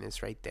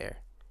happiness right there,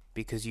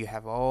 because you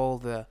have all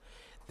the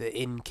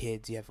in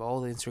kids, you have all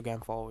the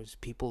Instagram followers,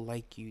 people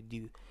like you,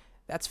 do.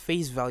 That's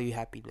face value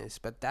happiness,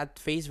 but that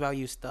face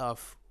value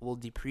stuff will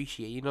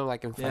depreciate.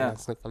 Like in Yeah.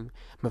 finance, I'm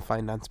a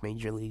finance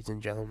major, ladies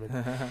and gentlemen.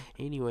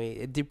 Anyway,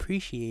 it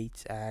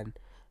depreciates, and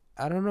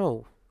I don't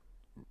know.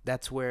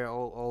 That's where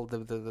all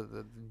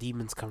the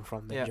demons come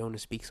from that Yeah. Jonah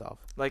speaks of.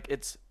 Like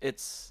it's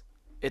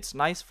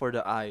nice for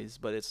the eyes,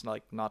 but it's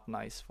like not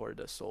nice for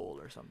the soul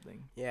or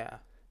something. Yeah,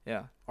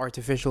 Yeah.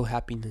 artificial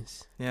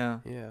happiness. Yeah.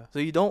 Yeah, So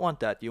you don't want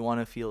that. You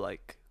want to feel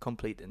like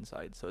complete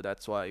inside. So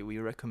that's why we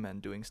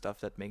recommend doing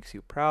stuff that makes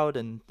you proud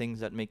and things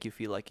that make you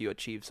feel like you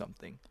achieve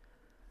something.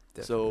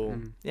 So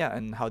definitely. yeah,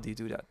 and how do you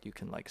do that? You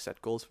can like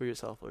set goals for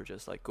yourself or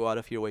just like go out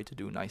of your way to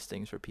do nice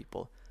things for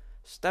people.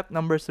 Step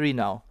number 3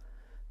 now.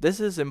 This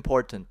is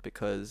important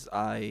because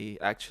I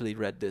actually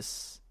read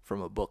this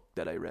from a book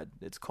that I read.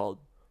 It's called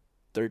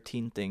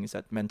 13 Things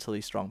That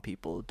Mentally Strong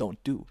People Don't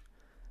Do.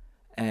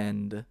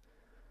 And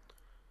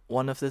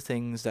one of the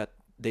things that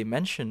they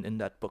mentioned in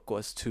that book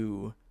was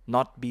to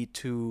not be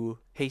too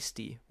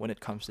hasty when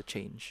it comes to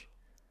change.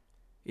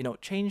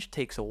 Change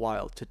takes a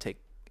while to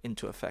take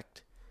into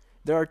effect.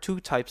 There are two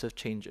types of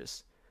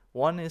changes.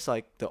 One is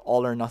like the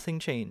all or nothing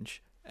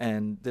change,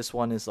 and this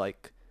one is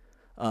like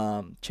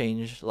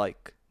change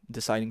like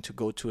deciding to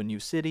go to a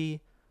new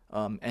city,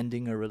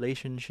 ending a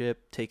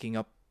relationship, taking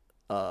up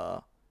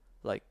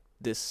like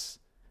this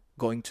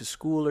going to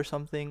school or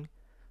something.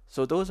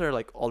 So those are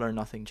like all or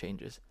nothing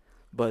changes.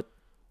 But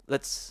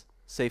let's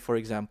say, for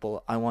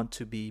example, I want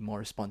to be more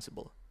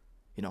responsible.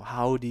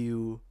 How do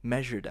you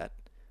measure that?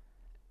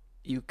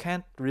 You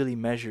can't really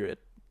measure it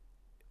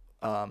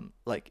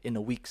like in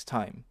a week's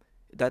time.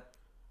 That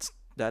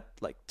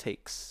like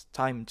takes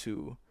time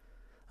to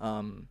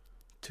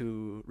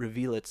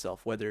reveal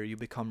itself, whether you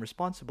become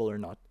responsible or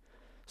not.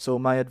 So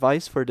my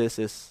advice for this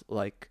is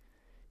like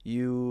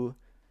you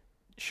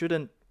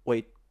shouldn't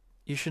wait.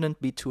 You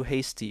shouldn't be too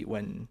hasty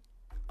when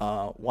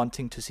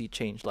wanting to see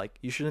change. Like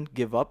you shouldn't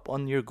give up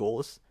on your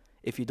goals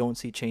if you don't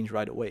see change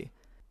right away.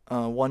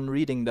 One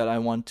reading that I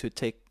want to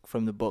take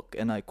from the book,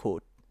 and I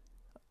quote,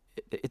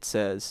 it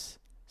says,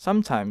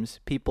 "Sometimes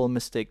people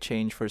mistake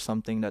change for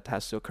something that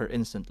has to occur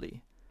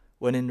instantly,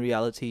 when in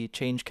reality,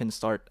 change can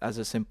start as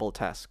a simple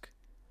task.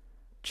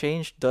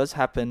 Change does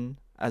happen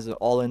as an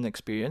all-in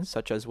experience,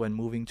 such as when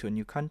moving to a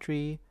new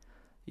country,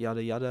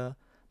 yada yada,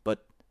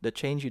 but the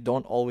change you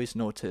don't always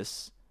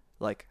notice,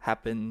 like,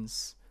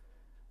 happens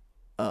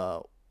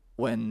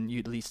when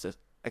you least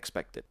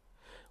expect it."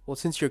 Well,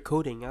 since you're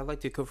coding, I'd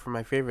like to quote from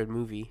my favorite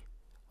movie.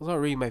 Well, not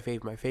really my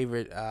favorite. My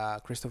favorite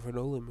Christopher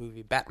Nolan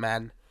movie,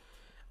 Batman.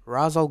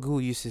 Ra's al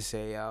Ghul used to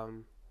say,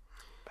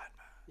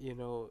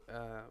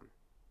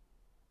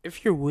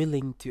 if you're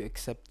willing to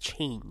accept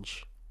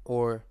change,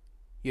 or,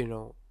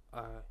 you're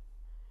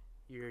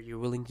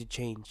willing to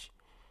change,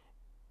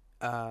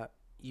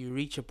 you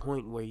reach a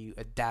point where you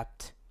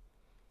adapt,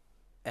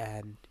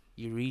 and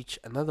you reach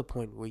another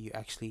point where you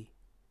actually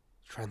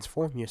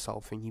transform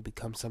yourself and you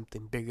become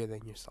something bigger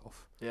than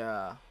yourself.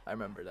 Yeah, I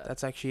remember that.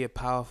 That's actually a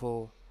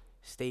powerful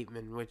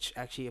statement, which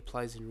actually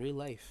applies in real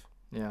life.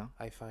 Yeah.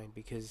 I find,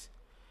 because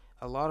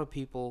a lot of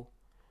people,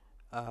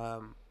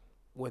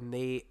 when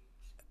they,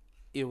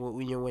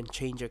 when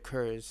change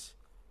occurs,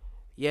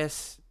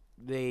 yes,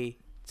 they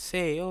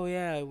say, "Oh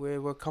yeah,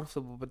 we're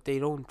comfortable," but they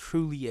don't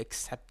truly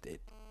accept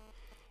it.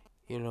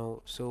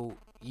 So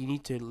you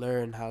need to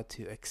learn how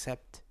to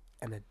accept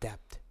and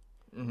adapt.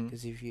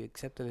 Because if you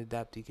accept and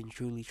adapt, you can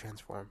truly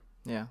transform.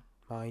 Yeah.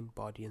 Mind,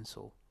 body, and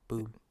soul.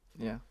 Boom.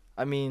 Yeah.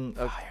 I mean,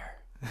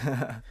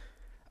 Fire.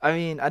 I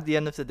mean, at the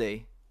end of the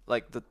day,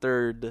 like the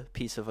third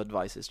piece of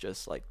advice is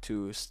just like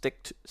to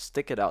stick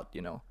it out.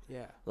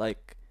 Yeah.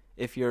 Like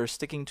if you're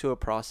sticking to a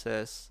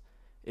process,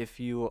 if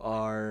you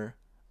are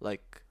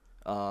like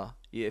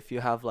if you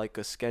have like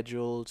a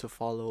schedule to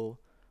follow,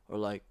 or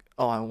like,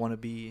 oh, I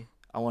want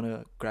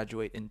to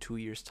graduate in 2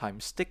 years time,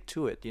 stick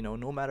to it.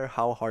 No matter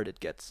how hard it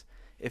gets.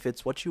 If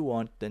it's what you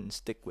want, then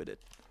stick with it.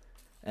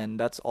 And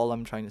that's all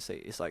I'm trying to say.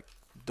 Is like,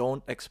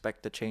 don't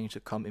expect the change to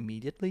come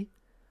immediately.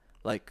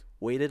 Like,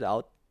 wait it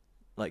out.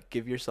 Like,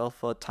 give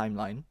yourself a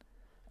timeline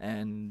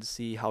and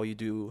see how you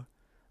do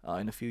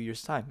in a few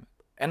years' time.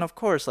 And of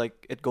course,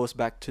 like, it goes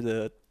back to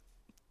the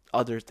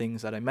other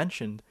things that I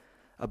mentioned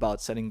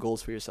about setting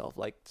goals for yourself.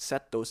 Like,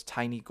 set those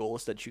tiny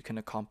goals that you can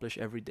accomplish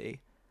every day.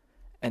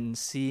 And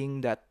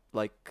seeing that,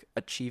 like,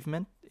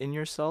 achievement in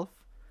yourself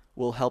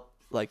will help,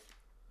 like,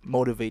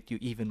 motivate you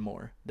even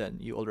more than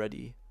you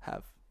already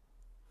have.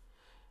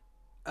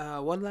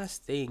 One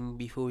last thing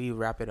before we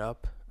wrap it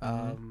up.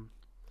 Mm-hmm.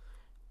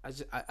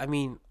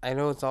 I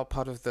know it's all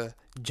part of the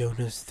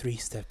Jonas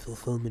 3-step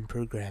fulfillment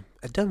program,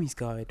 a dummy's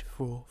guide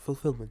for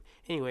fulfillment.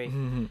 Anyway,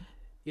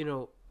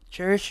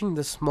 cherishing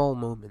the small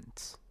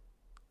moments.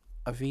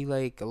 I feel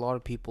like a lot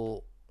of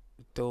people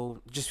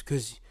don't, just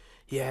because,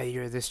 yeah,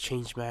 you're this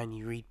changed man,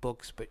 you read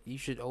books, but you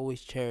should always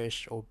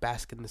cherish or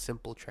bask in the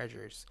simple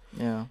treasures.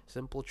 Yeah.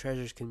 Simple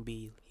treasures can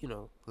be,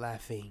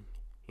 laughing.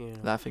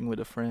 Laughing with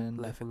a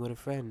friend.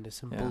 A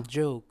simple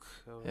joke.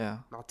 Yeah.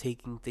 Not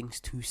taking things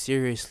too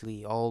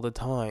seriously all the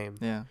time.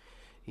 Yeah.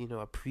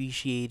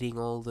 Appreciating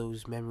all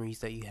those memories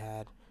that you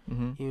had.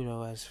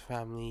 Mm-hmm. As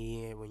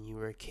family when you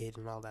were a kid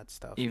and all that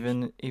stuff.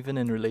 Even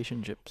in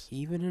relationships.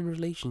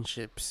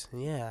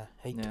 Yeah.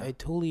 I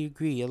totally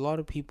agree. A lot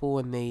of people,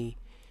 when they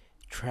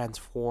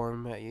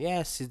transform,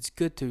 yes, it's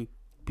good to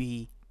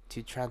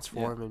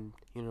transform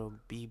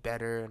and be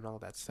better and all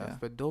that stuff,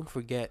 but don't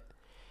forget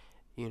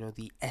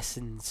the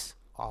essence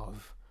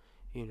of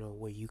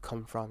where you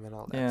come from and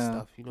all that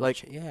stuff,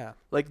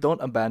 like don't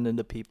abandon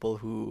the people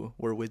who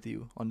were with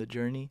you on the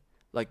journey.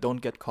 Like, don't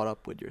get caught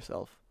up with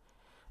yourself.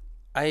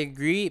 I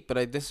agree, but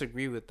I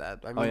disagree with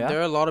that. I mean, there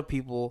are a lot of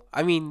people.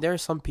 I mean, there are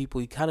some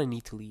people you kind of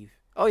need to leave.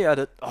 Oh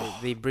yeah,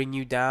 they bring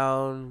you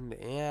down.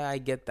 Yeah, I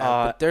get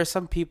that. But there are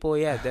some people,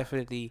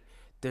 definitely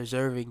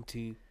deserving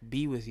to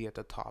be with you at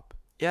the top.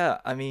 Yeah,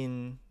 I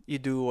mean, you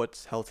do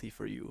what's healthy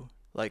for you.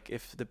 Like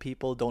if the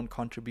people don't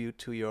contribute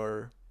to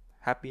your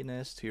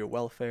happiness, to your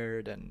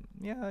welfare, then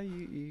yeah,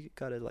 you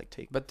gotta like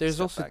take But a there's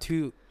step also back.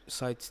 two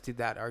sides to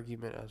that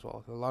argument as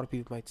well. A lot of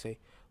people might say,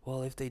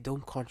 well, if they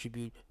don't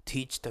contribute,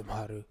 teach them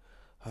how to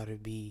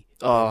be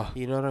better. Oh,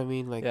 You know what I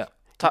mean? Like, yeah.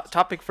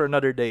 Topic for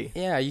another day.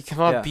 yeah, you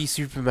cannot Yeah. be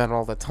Superman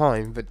all the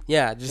time, but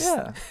yeah, just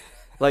Yeah.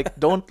 Like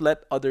don't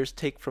let others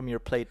take from your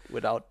plate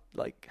without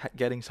like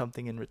getting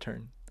something in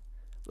return.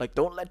 Like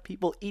don't let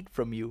people eat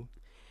from you.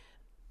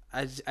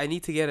 I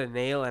need to get a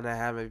nail and a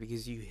hammer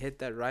because you hit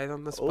that right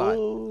on the spot.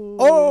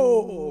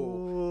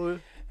 Oh.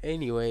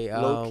 Anyway,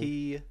 Low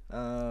key.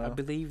 I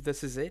believe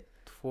this is it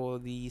for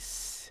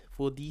this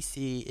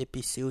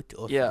episode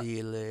of Yeah.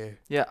 the.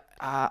 Yeah,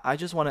 I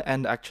just want to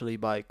end actually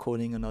by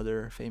quoting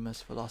another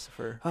famous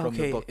philosopher from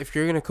the Okay, book. if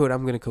you're gonna code,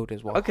 I'm gonna code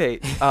as well. Okay,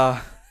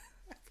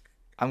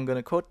 I'm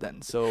gonna quote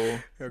then. So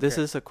this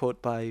Okay. is a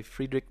quote by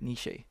Friedrich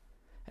Nietzsche,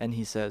 and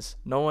he says,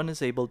 "No one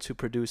is able to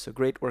produce a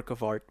great work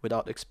of art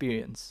without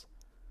experience,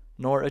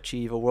 nor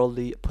achieve a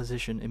worldly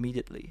position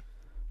immediately,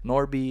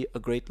 nor be a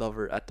great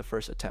lover at the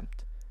first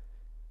attempt.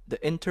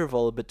 The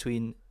interval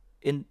between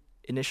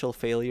initial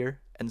failure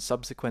and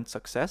subsequent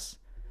success,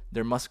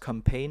 there must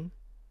come pain,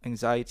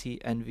 anxiety,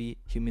 envy,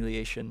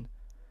 humiliation.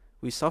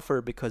 We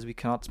suffer because we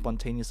cannot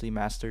spontaneously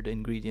master the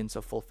ingredients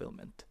of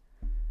fulfillment."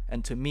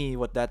 And to me,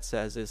 what that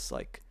says is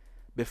like,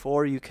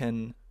 before you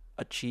can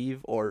achieve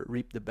or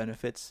reap the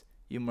benefits,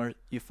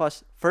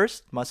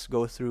 first must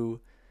go through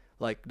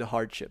like the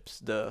hardships,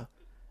 the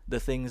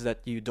things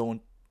that you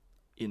don't,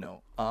 you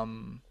know,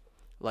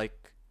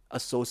 like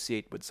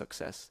associate with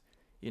success.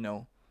 You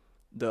know,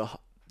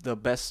 the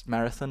best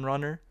marathon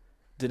runner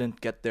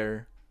didn't get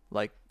there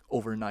like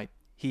overnight.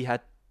 He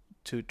had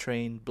to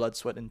train blood,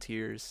 sweat, and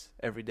tears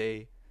every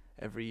day,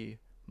 every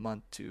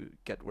month to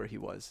get where he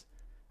was.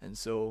 And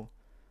so,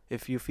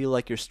 if you feel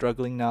like you're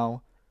struggling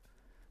now,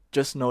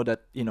 just know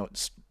that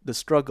the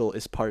struggle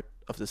is part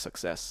of the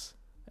success.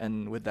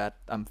 And with that,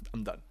 I'm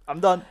done. I'm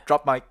done.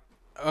 Drop mic.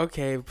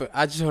 Okay, but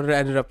I just wanted to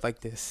end it up like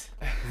this.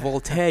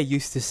 Voltaire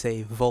used to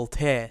say,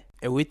 "Voltaire,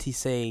 a witty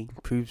saying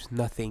proves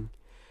nothing."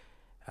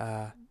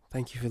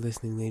 Thank you for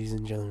listening, ladies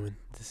and gentlemen.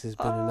 This has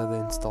been another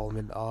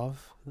installment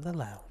of The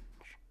Lounge.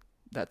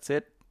 That's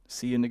it.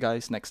 See you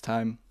guys next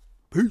time.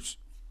 Peace.